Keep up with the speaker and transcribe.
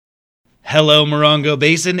Hello, Morongo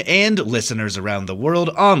Basin and listeners around the world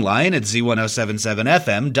online at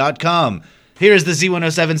Z107.7 FM.com. Here is the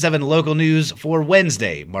Z107.7 local news for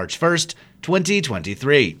Wednesday, March 1st,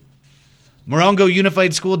 2023. Morongo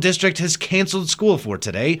Unified School District has canceled school for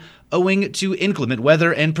today, owing to inclement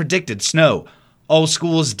weather and predicted snow. All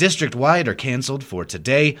schools district-wide are canceled for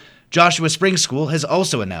today. Joshua Springs School has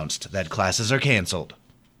also announced that classes are canceled.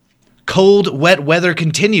 Cold, wet weather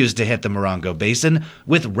continues to hit the Morongo Basin,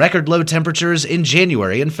 with record low temperatures in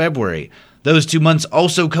January and February. Those 2 months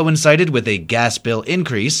also coincided with a gas bill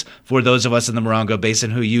increase for those of us in the Morongo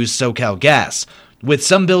Basin who use SoCal Gas, with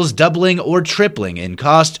some bills doubling or tripling in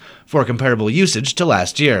cost for comparable usage to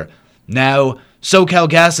last year. Now, SoCal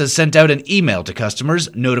Gas has sent out an email to customers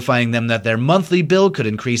notifying them that their monthly bill could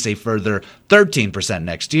increase a further 13%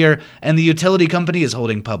 next year, and the utility company is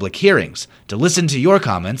holding public hearings to listen to your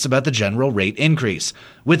comments about the general rate increase.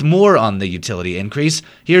 With more on the utility increase,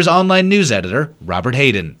 here's online news editor Robert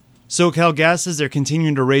Hayden. SoCal Gas says they're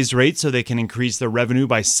continuing to raise rates so they can increase their revenue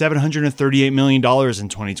by $738 million in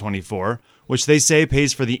 2024, which they say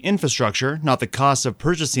pays for the infrastructure, not the cost of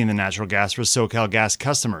purchasing the natural gas for SoCal Gas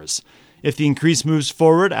customers. If the increase moves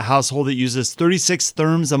forward, a household that uses 36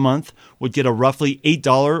 therms a month would get a roughly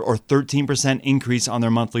 $8 or 13% increase on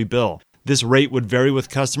their monthly bill. This rate would vary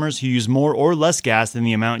with customers who use more or less gas than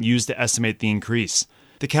the amount used to estimate the increase.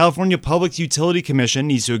 The California Public Utility Commission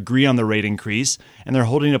needs to agree on the rate increase, and they're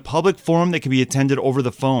holding a public forum that can be attended over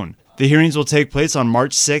the phone. The hearings will take place on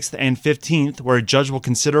March 6th and 15th, where a judge will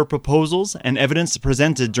consider proposals and evidence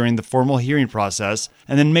presented during the formal hearing process,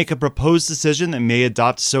 and then make a proposed decision that may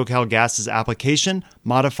adopt SoCal Gas's application,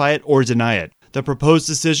 modify it, or deny it. The proposed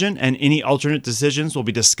decision and any alternate decisions will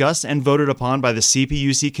be discussed and voted upon by the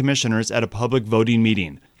CPUC commissioners at a public voting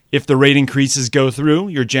meeting. If the rate increases go through,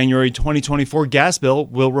 your January 2024 gas bill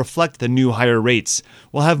will reflect the new higher rates.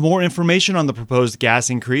 We'll have more information on the proposed gas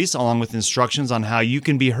increase, along with instructions on how you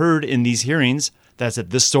can be heard in these hearings. That's at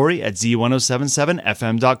this story at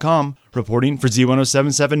Z107.7FM.com. Reporting for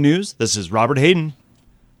Z107.7 News, this is Robert Hayden.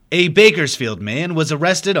 A Bakersfield man was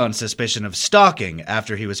arrested on suspicion of stalking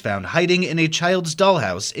after he was found hiding in a child's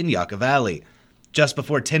dollhouse in Yucca Valley. Just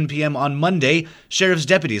before 10 p.m. on Monday, sheriff's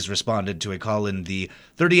deputies responded to a call in the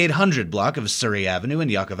 3800 block of Surrey Avenue in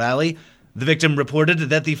Yucca Valley. The victim reported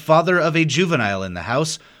that the father of a juvenile in the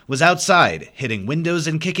house was outside, hitting windows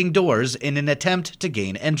and kicking doors in an attempt to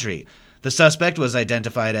gain entry. The suspect was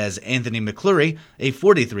identified as Anthony McClure, a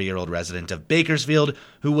 43-year-old resident of Bakersfield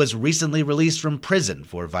who was recently released from prison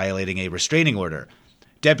for violating a restraining order.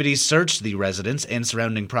 Deputies searched the residence and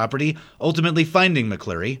surrounding property, ultimately finding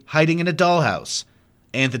McClure hiding in a dollhouse.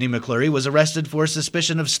 Anthony McClure was arrested for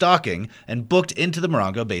suspicion of stalking and booked into the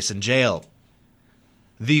Morongo Basin Jail.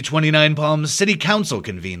 The 29 Palms City Council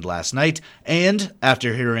convened last night, and,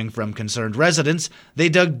 after hearing from concerned residents, they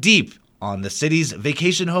dug deep on the city's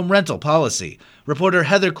vacation home rental policy. Reporter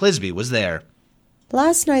Heather Clisby was there.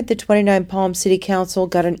 Last night, the 29 Palms City Council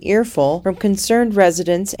got an earful from concerned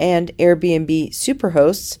residents and Airbnb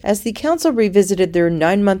superhosts as the council revisited their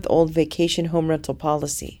 9-month-old vacation home rental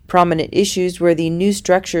policy. Prominent issues were the new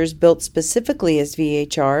structures built specifically as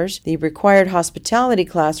VHRs, the required hospitality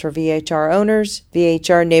class for VHR owners,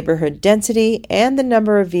 VHR neighborhood density, and the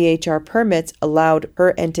number of VHR permits allowed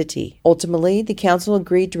per entity. Ultimately, the council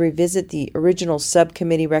agreed to revisit the original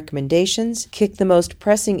subcommittee recommendations, kick the most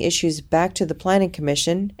pressing issues back to the Planning Commission,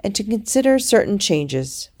 and to consider certain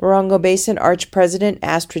changes. Morongo Basin Arch President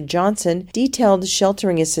Astrid Johnson detailed the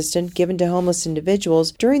sheltering assistance given to homeless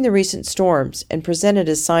individuals during the recent storms and presented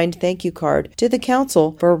a signed thank you card to the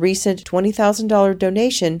council for a recent $20,000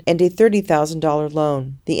 donation and a $30,000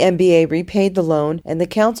 loan. The MBA repaid the loan, and the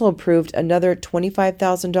council approved another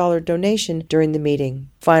 $25,000 donation during the meeting.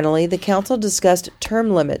 Finally, the council discussed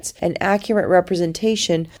term limits and accurate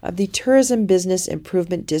representation of the Tourism Business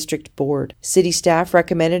Improvement District Board. City staff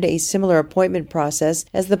recommended a similar appointment process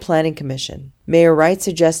as the Planning Commission. Mayor Wright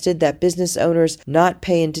suggested that business owners not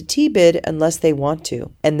pay into T-bid unless they want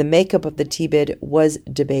to, and the makeup of the T-bid was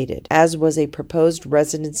debated, as was a proposed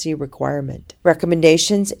residency requirement.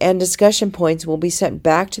 Recommendations and discussion points will be sent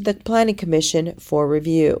back to the Planning Commission for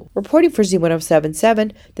review. Reporting for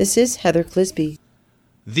Z107.7, this is Heather Clisby.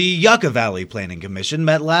 The Yucca Valley Planning Commission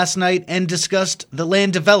met last night and discussed the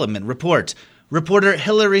land development report. Reporter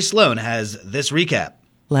Hillary Sloan has this recap.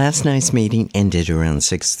 Last night's meeting ended around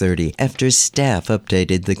 6:30 after staff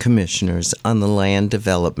updated the commissioners on the Land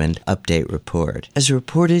Development Update Report. As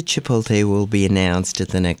reported, Chipotle will be announced at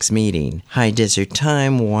the next meeting. High Desert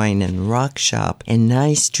Time Wine and Rock Shop and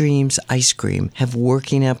Nice Dreams Ice Cream have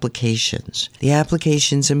working applications. The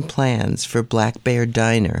applications and plans for Black Bear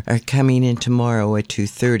Diner are coming in tomorrow at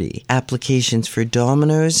 2:30. Applications for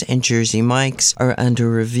Domino's and Jersey Mike's are under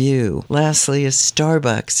review. Lastly, a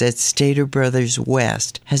Starbucks at Stater Brothers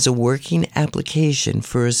West has a working application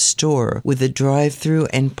for a store with a drive-through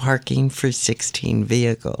and parking for 16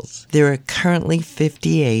 vehicles. There are currently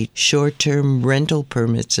 58 short-term rental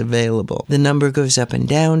permits available. The number goes up and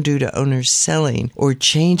down due to owners selling or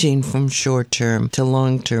changing from short-term to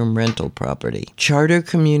long-term rental property. Charter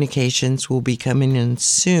Communications will be coming in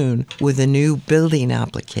soon with a new building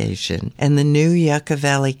application, and the new Yucca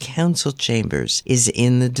Valley Council Chambers is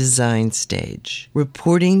in the design stage.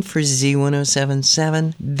 Reporting for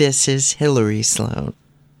Z107.7, this is Hillary Sloan.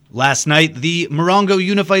 Last night, the Morongo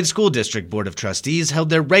Unified School District Board of Trustees held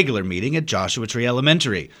their regular meeting at Joshua Tree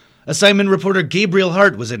Elementary. Assignment reporter Gabriel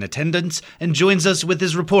Hart was in attendance and joins us with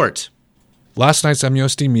his report. Last night's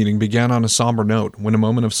MUSD meeting began on a somber note when a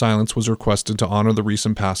moment of silence was requested to honor the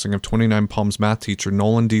recent passing of 29 Palms math teacher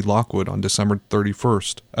Nolan D. Lockwood on December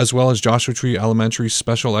 31st, as well as Joshua Tree Elementary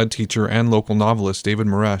special ed teacher and local novelist David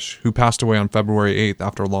Maresh, who passed away on February 8th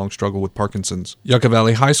after a long struggle with Parkinson's. Yucca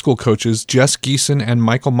Valley High School coaches Jess Geeson and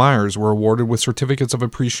Michael Myers were awarded with certificates of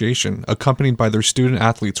appreciation, accompanied by their student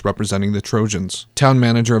athletes representing the Trojans. Town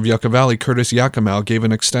manager of Yucca Valley, Curtis Yakimau, gave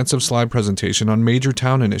an extensive slide presentation on major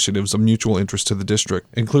town initiatives of mutual interest to the district,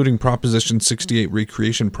 including Proposition 68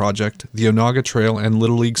 Recreation Project, the Onaga Trail and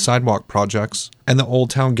Little League Sidewalk projects, and the Old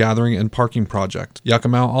Town Gathering and Parking Project.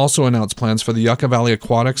 Yakimau also announced plans for the Yucca Valley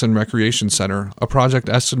Aquatics and Recreation Center, a project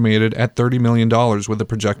estimated at $30 million with a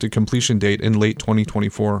projected completion date in late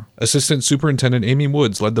 2024. Assistant Superintendent Amy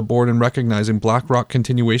Woods led the board in recognizing Black Rock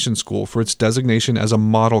Continuation School for its designation as a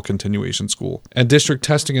model continuation school. And District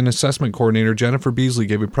Testing and Assessment Coordinator Jennifer Beasley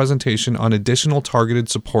gave a presentation on additional targeted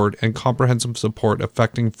support and comprehensive support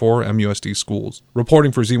affecting 4 MUSD schools.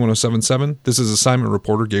 Reporting for Z107.7, this is assignment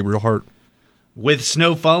reporter Gabriel Hart. With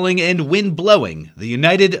snow falling and wind blowing, the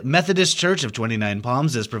United Methodist Church of 29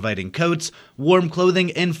 Palms is providing coats, warm clothing,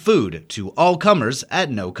 and food to all comers at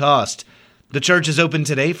no cost. The church is open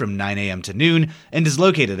today from 9 a.m. to noon and is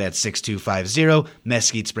located at 6250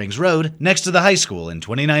 Mesquite Springs Road next to the high school in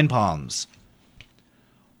 29 Palms.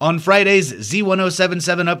 On Friday's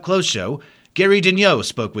Z107.7 Up Close show, Gary Daigneault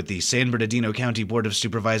spoke with the San Bernardino County Board of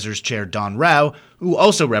Supervisors Chair Don Rao, who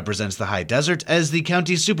also represents the High Desert as the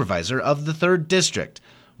county supervisor of the 3rd District.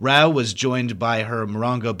 Rao was joined by her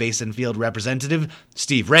Morongo Basin Field representative,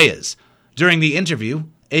 Steve Reyes. During the interview,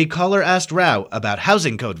 a caller asked Rao about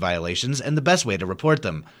housing code violations and the best way to report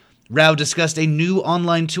them. Rao discussed a new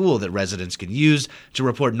online tool that residents can use to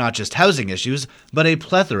report not just housing issues, but a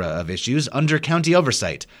plethora of issues under county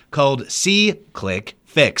oversight, called See-Click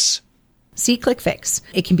Fix. C-Click Fix.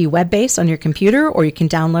 It can be web-based on your computer, or you can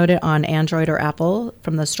download it on Android or Apple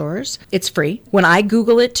from the stores. It's free. When I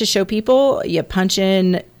Google it to show people, you punch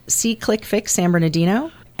in C-Click Fix San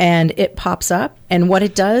Bernardino, and it pops up. And what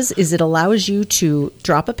it does is it allows you to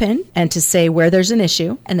drop a pin and to say where there's an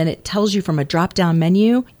issue. And then it tells you from a drop-down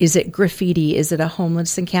menu, is it graffiti? Is it a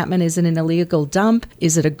homeless encampment? Is it an illegal dump?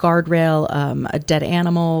 Is it a guardrail, a dead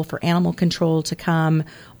animal for animal control to come?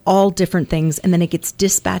 All different things, and then it gets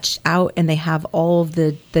dispatched out, and they have all of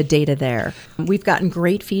the data there. We've gotten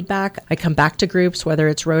great feedback. I come back to groups, whether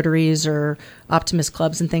it's Rotaries or Optimist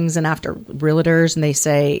clubs and things, and after realtors, and they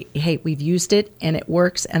say, hey, we've used it, and it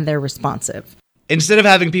works, and they're responsive. Instead of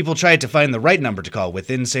having people try to find the right number to call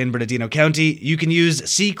within San Bernardino County, you can use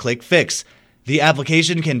See-Click Fix. The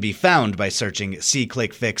application can be found by searching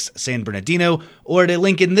See-Click Fix San Bernardino or at a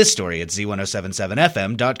link in this story at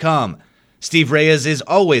z1077fm.com. Steve Reyes is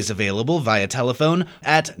always available via telephone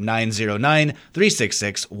at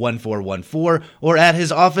 909-366-1414 or at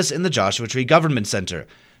his office in the Joshua Tree Government Center.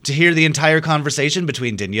 To hear the entire conversation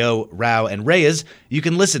between Daigneault, Rao, and Reyes, you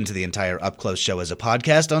can listen to the entire Up Close show as a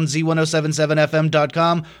podcast on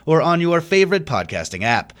z1077fm.com or on your favorite podcasting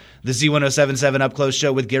app. The Z107.7 Up Close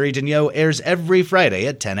show with Gary Daigneault airs every Friday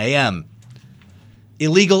at 10 a.m.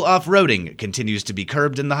 Illegal off-roading continues to be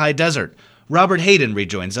curbed in the high desert. Robert Hayden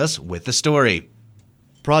rejoins us with the story.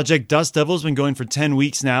 Project Dust Devil has been going for 10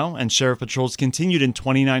 weeks now, and sheriff patrols continued in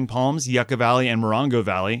 29 Palms, Yucca Valley, and Morongo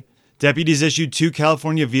Valley. Deputies issued 2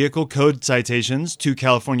 California vehicle code citations, 2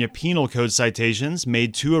 California penal code citations,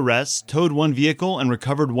 made 2 arrests, towed 1 vehicle, and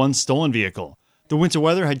recovered 1 stolen vehicle. The winter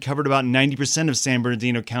weather had covered about 90% of San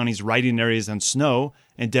Bernardino County's riding areas in snow,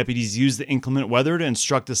 and deputies used the inclement weather to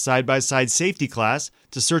instruct a side-by-side safety class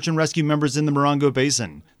to search and rescue members in the Morongo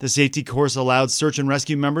Basin. The safety course allowed search and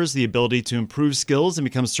rescue members the ability to improve skills and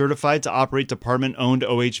become certified to operate department-owned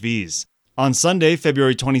OHVs. On Sunday,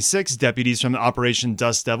 February 26, deputies from the Operation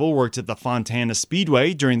Dust Devil worked at the Fontana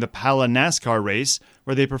Speedway during the Pala NASCAR race,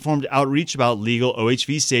 where they performed outreach about legal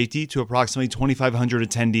OHV safety to approximately 2,500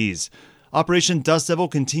 attendees. Operation Dust Devil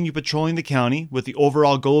continued patrolling the county with the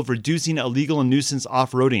overall goal of reducing illegal and nuisance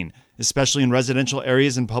off-roading, especially in residential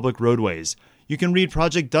areas and public roadways. You can read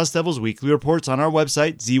Project Dust Devil's weekly reports on our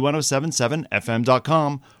website,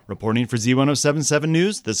 Z107.7fm.com. Reporting for Z107.7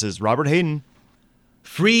 News, this is Robert Hayden.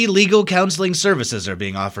 Free legal counseling services are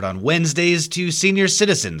being offered on Wednesdays to senior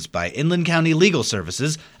citizens by Inland County Legal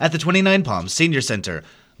Services at the 29 Palms Senior Center.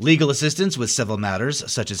 Legal assistance with civil matters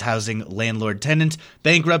such as housing, landlord-tenant,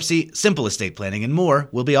 bankruptcy, simple estate planning, and more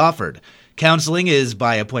will be offered. Counseling is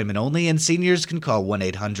by appointment only, and seniors can call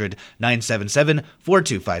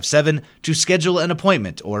 1-800-977-4257 to schedule an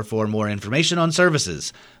appointment or for more information on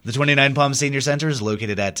services. The 29 Palms Senior Center is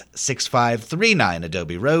located at 6539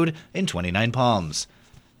 Adobe Road in 29 Palms.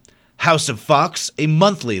 House of Fox, a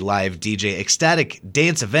monthly live DJ ecstatic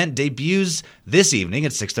dance event, debuts this evening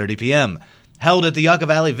at 6:30 p.m. Held at the Yucca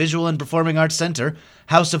Valley Visual and Performing Arts Center,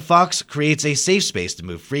 House of Fox creates a safe space to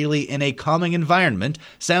move freely in a calming environment,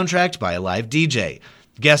 soundtracked by a live DJ.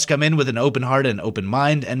 Guests come in with an open heart and open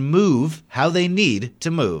mind and move how they need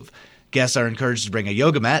to move. Guests are encouraged to bring a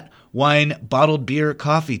yoga mat. Wine, bottled beer,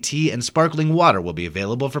 coffee, tea, and sparkling water will be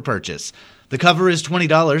available for purchase. The cover is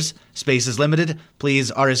 $20. Space is limited.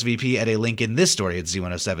 Please RSVP at a link in this story at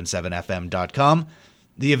Z107.7fm.com.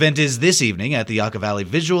 The event is this evening at the Yucca Valley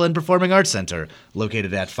Visual and Performing Arts Center,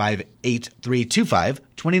 located at 58325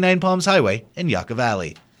 29 Palms Highway in Yucca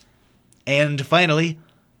Valley. And finally,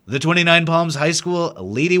 the 29 Palms High School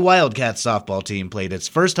Lady Wildcats softball team played its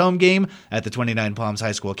first home game at the 29 Palms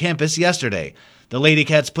High School campus yesterday. The Lady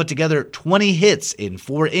Cats put together 20 hits in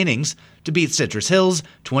 4 innings to beat Citrus Hills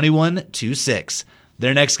 21-6.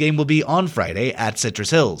 Their next game will be on Friday at Citrus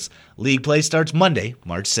Hills. League play starts Monday,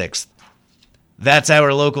 March 6th. That's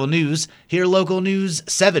our local news. Hear local news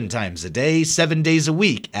 7 times a day, 7 days a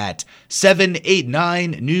week at 7, 8,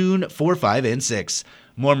 9, noon, 4, 5, and 6.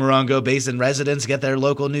 More Morongo Basin residents get their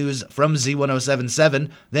local news from Z107.7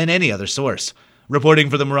 than any other source. Reporting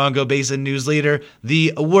for the Morongo Basin News Leader,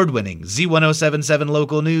 the award-winning Z107.7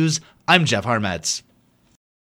 Local News, I'm Jeff Harmetz.